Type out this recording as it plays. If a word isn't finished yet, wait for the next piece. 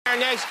Our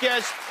next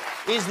guest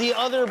is the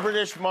other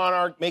British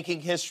monarch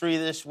making history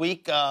this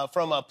week.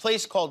 From a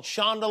place called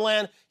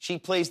Shondaland, she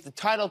plays the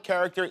title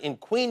character in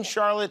Queen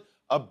Charlotte,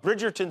 a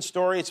Bridgerton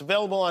story. It's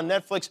available on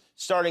Netflix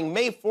starting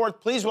May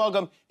 4th. Please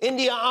welcome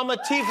India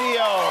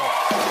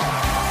Amarteifio.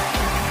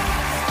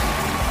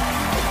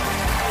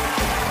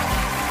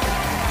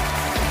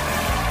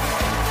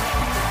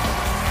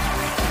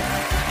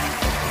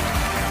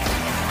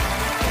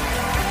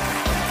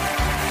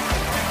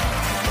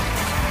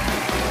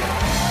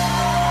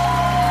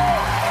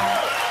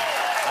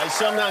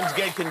 Sometimes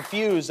get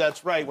confused.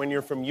 That's right. When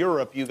you're from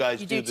Europe, you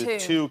guys do the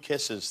two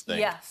kisses thing.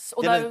 Yes,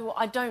 although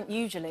I don't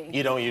usually.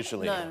 You don't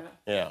usually? No.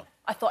 Yeah.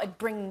 I thought I'd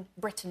bring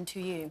Britain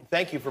to you.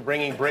 Thank you for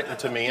bringing Britain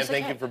to me, and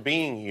thank you for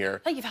being here.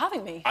 Thank you for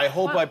having me. I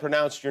hope I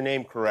pronounced your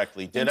name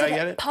correctly. Did I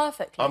get it?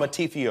 Perfectly.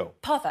 Amarteifio.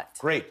 Perfect.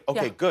 Great.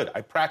 Okay, good. I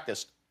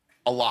practiced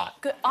a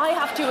lot. Good. I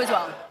have to as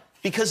well.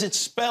 Because it's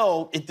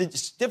spelled,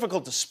 it's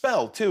difficult to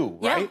spell too,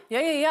 right?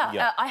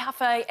 Yeah. I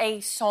have a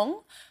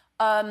song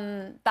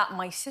that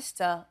my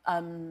sister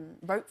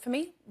wrote for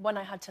me when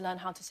I had to learn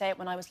how to say it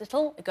when I was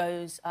little. It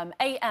goes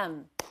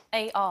A-M-A-R-T-E-I-F-I-O.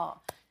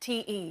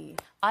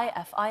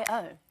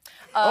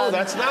 Oh,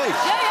 that's nice.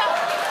 Yeah.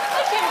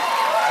 Thank you.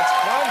 That's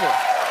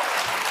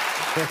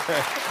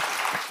clever.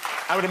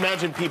 I would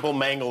imagine people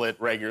mangle it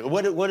regularly.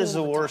 What is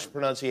the worst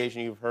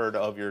pronunciation you've heard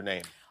of your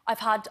name? I've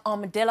had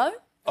armadillo.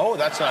 Oh,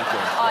 that's not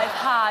good. I've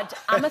had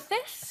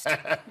amethyst.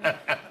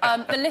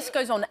 The list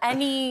goes on.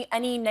 Any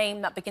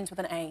name that begins with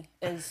an A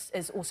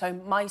is also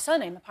my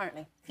surname,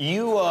 apparently.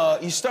 You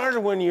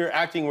started when you're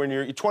acting when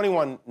you're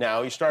 21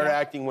 now. You started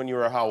acting when you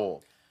were how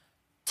old?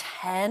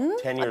 10.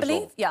 10 years I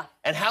believe. old. Yeah.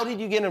 And how did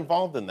you get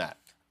involved in that?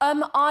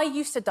 I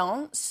used to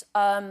dance,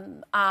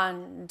 and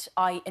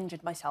I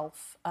injured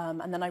myself,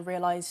 and then I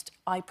realised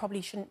I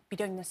probably shouldn't be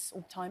doing this all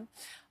the time.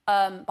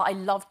 But I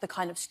loved the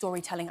kind of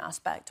storytelling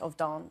aspect of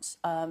dance.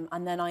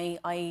 And then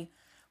I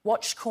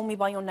watched Call Me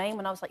By Your Name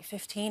when I was like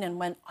 15 and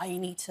went, I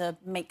need to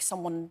make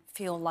someone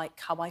feel like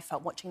how I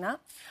felt watching that.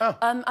 Huh.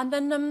 And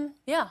then,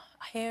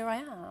 here I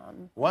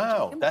am.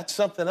 Wow, that's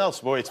something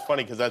else. Boy, it's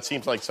funny because that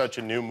seems like such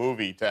a new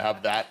movie to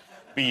have that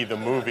be the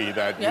movie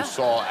that you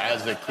saw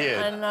as a kid.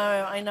 I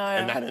know.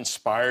 And that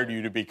inspired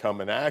you to become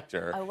an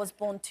actor. I was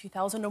born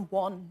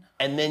 2001.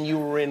 And then you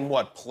were in,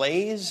 what,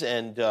 plays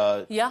and...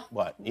 Yeah.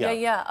 What?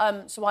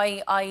 Yeah. So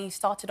I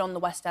started on the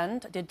West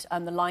End. I did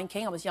The Lion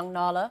King. I was young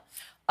Nala.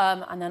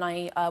 And then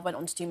I went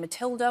on to do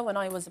Matilda when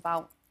I was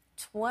about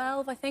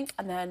 12, I think,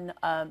 and then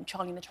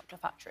Charlie and the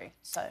Chocolate Factory.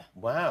 So.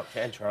 Wow,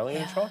 and Charlie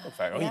and the Chocolate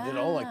Factory. Oh, you did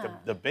all,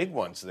 like, the big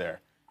ones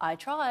there. I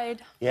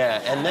tried. Yeah,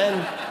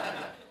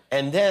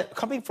 and then,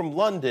 coming from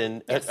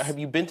London, have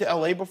you been to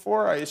L.A.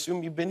 before? I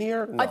assume you've been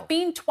here? No. I've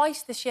been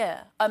twice this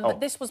year, but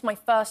this was my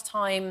first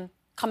time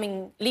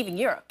leaving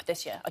Europe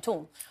this year at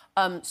all.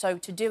 So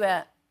to do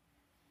it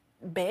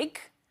big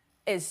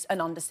is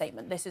an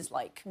understatement. This is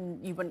like,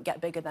 you wouldn't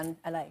get bigger than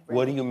L.A., really.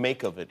 What do you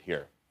make of it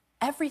here?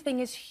 Everything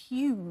is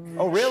huge.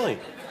 Oh, really?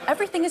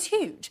 Everything is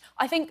huge.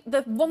 I think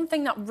the one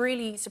thing that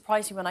really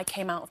surprised me when I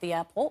came out of the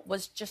airport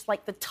was just,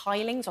 like, the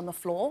tilings on the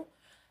floor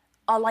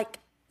are, like,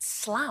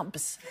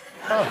 slabs.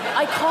 Oh.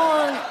 I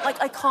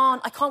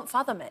can't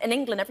fathom it. In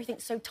England,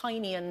 everything's so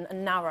tiny and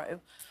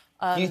narrow.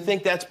 Do you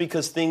think that's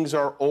because things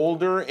are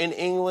older in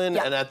England,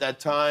 and at that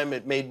time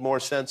it made more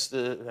sense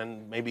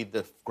and maybe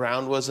the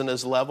ground wasn't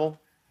as level?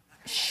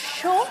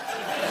 Sure.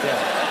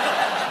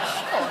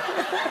 Yeah. Sure.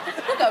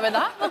 We'll go with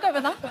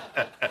that.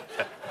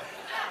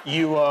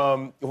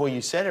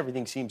 You said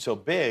everything seemed so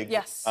big.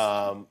 Yes.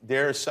 I'm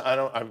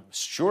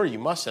sure you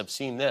must have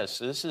seen this.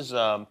 This is,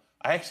 I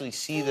actually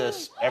see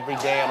this every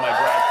day on my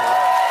drive to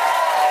work.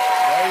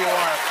 There you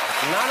are.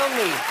 Not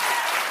only,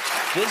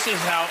 this is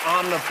how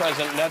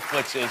omnipresent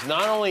Netflix is.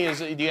 Not only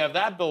do you have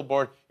that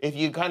billboard, if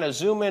you kind of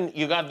zoom in,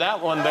 you got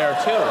that one there,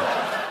 too.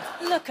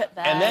 Look at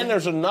that. And then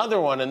there's another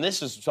one, and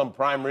this is some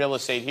prime real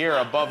estate here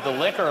above the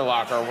liquor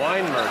locker,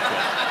 wine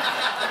merchant.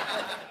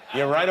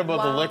 You're right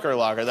above the liquor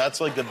locker.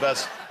 That's like the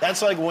best.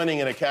 That's like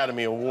winning an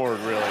Academy Award,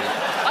 really.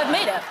 I've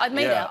made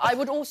it. I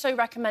would also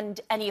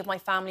recommend any of my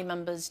family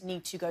members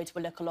need to go to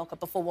a liquor locker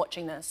before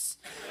watching this.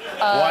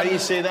 Why do you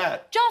say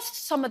that?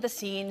 Just some of the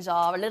scenes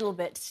are a little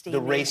bit steamy.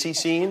 The racy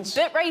scenes? A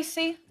bit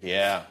racy.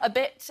 Yeah. A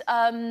bit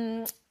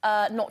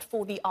not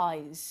for the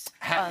eyes.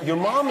 Your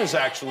mom is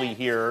actually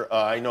here,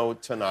 I know,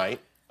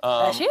 tonight.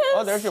 There she is.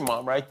 Oh, there's your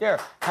mom right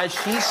there. Has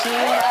she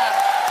seen...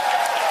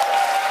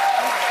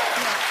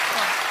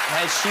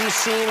 Has she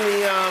seen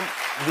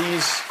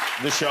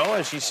the show?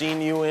 Has she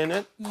seen you in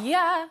it?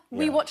 Yeah,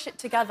 we watched it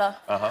together.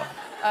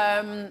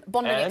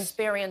 Bonding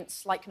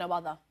experience like no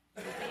other.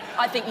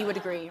 I think you would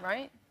agree,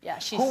 right? Yeah,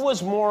 Who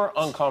was more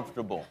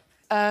uncomfortable?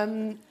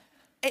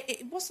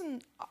 It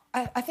wasn't...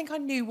 I think I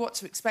knew what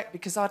to expect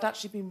because I'd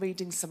actually been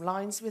reading some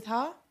lines with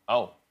her.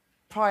 Oh.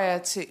 Prior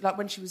to, like,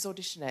 when she was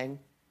auditioning.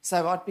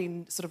 So I'd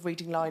been sort of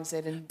reading lines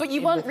in. But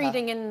you weren't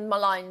reading in my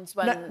lines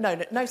when...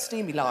 No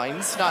steamy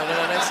lines. No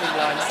steamy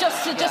lines.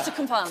 Just to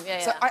confirm,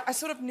 So I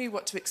sort of knew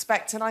what to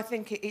expect, and I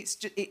think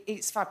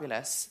it's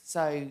fabulous.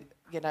 So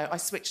you know, I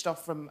switched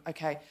off from,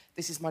 OK,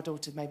 this is my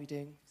daughter maybe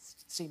doing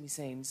steamy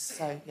scenes.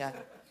 So, yeah,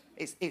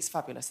 it's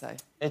fabulous, though.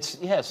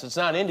 Yes, it's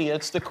not India,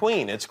 it's the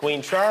Queen. It's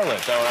Queen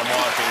Charlotte that I'm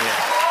watching here.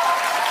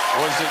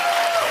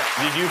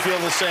 Did you feel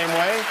the same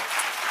way?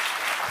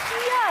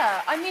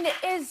 Yeah, I mean, it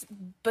is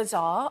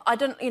bizarre. I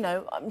don't,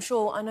 I'm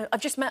sure, I know.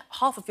 I've just met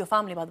half of your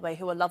family, by the way,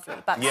 who are lovely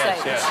backstage.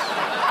 Yes.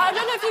 I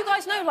don't know if you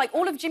guys know,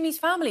 all of Jimmy's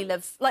family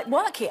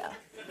work here.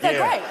 They're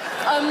great.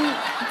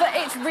 But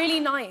it's really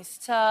nice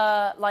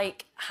to,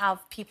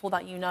 have people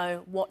that you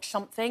know watch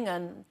something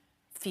and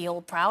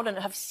feel proud and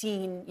have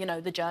seen,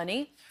 the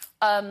journey.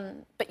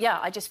 But yeah,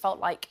 I just felt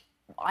like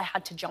I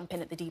had to jump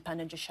in at the deep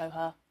end and just show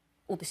her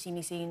all the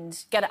steamy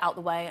scenes, get it out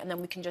the way, and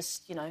then we can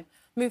just,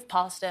 move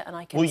past it and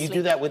I can Will you sleep.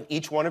 do that with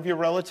each one of your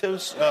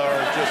relatives or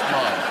just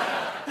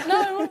mine?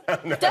 No,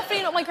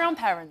 definitely not my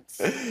grandparents.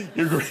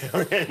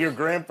 Your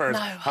grandparents.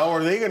 No. How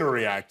are they going to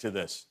react to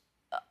this?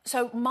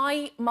 So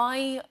my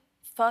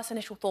first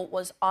initial thought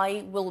was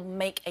I will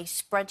make a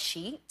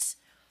spreadsheet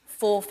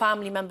for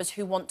family members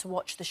who want to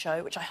watch the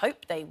show, which I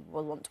hope they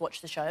will want to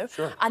watch the show,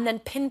 Sure. and then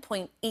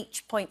pinpoint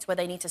each point where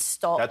they need to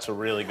stop. That's a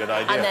really good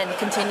idea. And then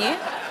continue,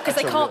 because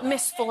they can't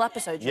miss full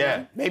episodes. You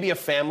know? Maybe a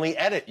family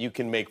edit you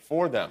can make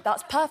for them.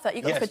 That's perfect.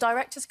 You got the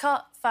director's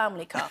cut,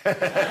 family cut.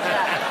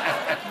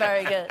 Yeah,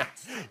 very good.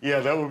 Yeah,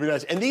 that would be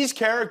nice. And these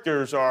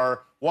characters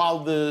are, while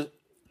the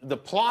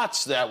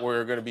plots that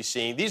we're going to be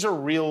seeing, these are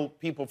real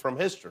people from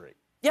history.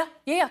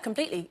 Yeah,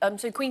 completely.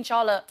 So Queen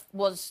Charlotte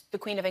was the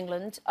Queen of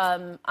England,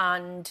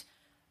 and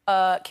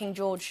King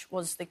George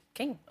was the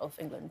King of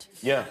England.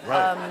 Yeah,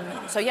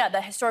 right. So yeah,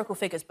 they're historical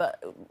figures,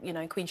 but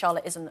Queen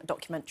Charlotte isn't a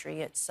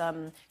documentary. It's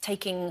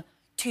taking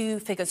two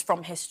figures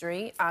from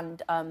history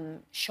and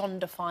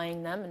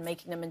Shondifying them and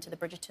making them into the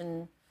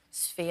Bridgerton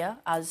sphere,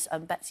 as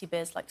Betsy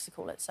Beers likes to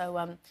call it.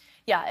 So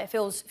yeah, it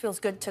feels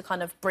good to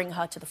kind of bring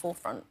her to the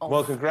forefront of...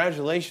 Well,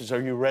 congratulations.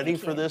 Are you ready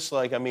for you. this?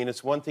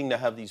 It's one thing to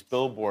have these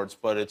billboards,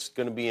 but it's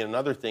going to be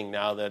another thing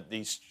now that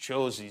these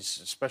shows,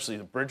 especially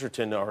the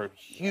Bridgerton, are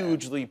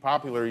hugely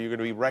popular. You're going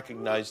to be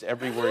recognized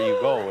everywhere you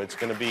go. It's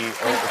going to be...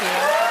 Thank you.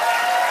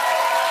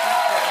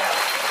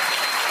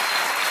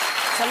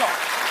 It's a lot.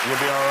 You'll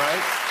be all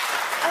right?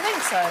 I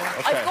think so.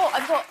 Okay.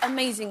 I've got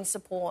amazing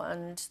support,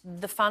 and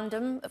the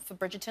fandom for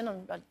Bridgerton,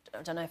 I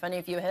don't know if any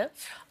of you are here,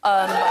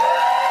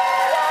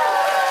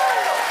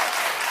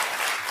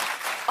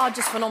 are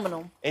just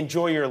phenomenal.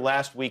 Enjoy your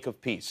last week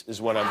of peace, is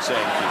what I'm saying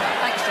to you.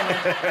 Thanks, Jimmy.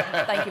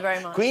 Thank you very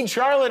much. Queen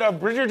Charlotte, A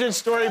Bridgerton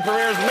Story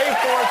premieres May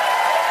 4th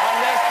on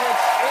Netflix.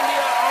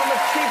 India,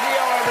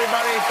 Amarteifio,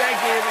 everybody. Thank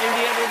you,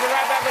 India. We'll be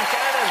right back with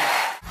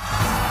Cannon.